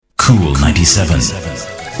Cool 97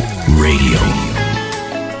 Radio.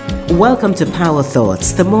 Welcome to Power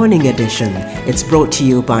Thoughts, the morning edition. It's brought to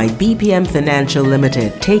you by BPM Financial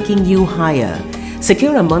Limited, taking you higher.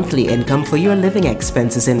 Secure a monthly income for your living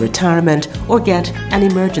expenses in retirement or get an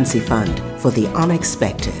emergency fund for the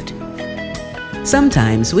unexpected.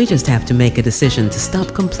 Sometimes we just have to make a decision to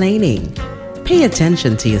stop complaining. Pay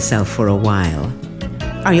attention to yourself for a while.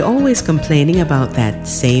 Are you always complaining about that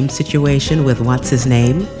same situation with what's his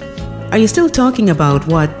name? Are you still talking about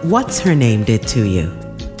what what's her name did to you?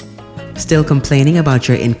 Still complaining about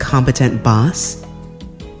your incompetent boss?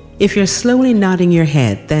 If you're slowly nodding your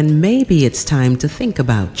head, then maybe it's time to think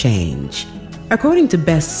about change. According to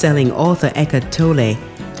best-selling author Eckhart Tolle,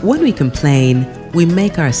 when we complain, we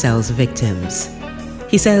make ourselves victims.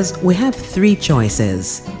 He says we have three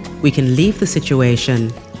choices. We can leave the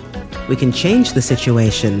situation, we can change the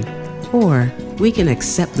situation, or we can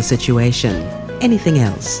accept the situation. Anything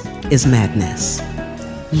else is madness.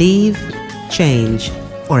 Leave, change,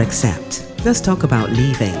 or accept. Let's talk about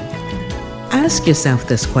leaving. Ask yourself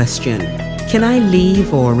this question: can I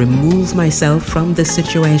leave or remove myself from this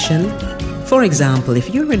situation? For example, if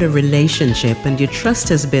you're in a relationship and your trust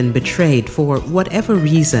has been betrayed for whatever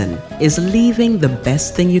reason, is leaving the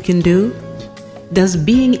best thing you can do? Does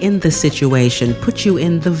being in the situation put you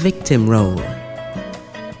in the victim role?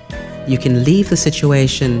 You can leave the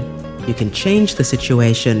situation, you can change the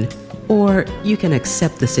situation, or you can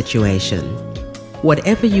accept the situation.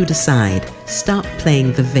 Whatever you decide, stop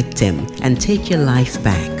playing the victim and take your life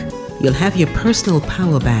back. You'll have your personal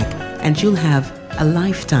power back and you'll have a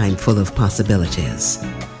lifetime full of possibilities.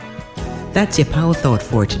 That's your Power Thought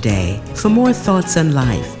for today. For more thoughts on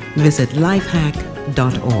life, visit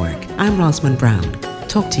lifehack.org. I'm Rosman Brown.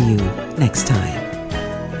 Talk to you next time.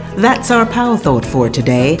 That's our Power Thought for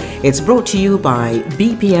today. It's brought to you by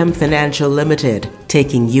BPM Financial Limited,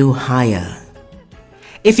 taking you higher.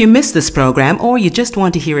 If you missed this program or you just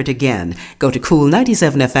want to hear it again, go to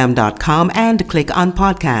cool97fm.com and click on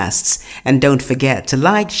podcasts. And don't forget to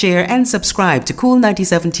like, share, and subscribe to Cool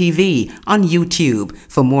 97 TV on YouTube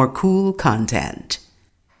for more cool content.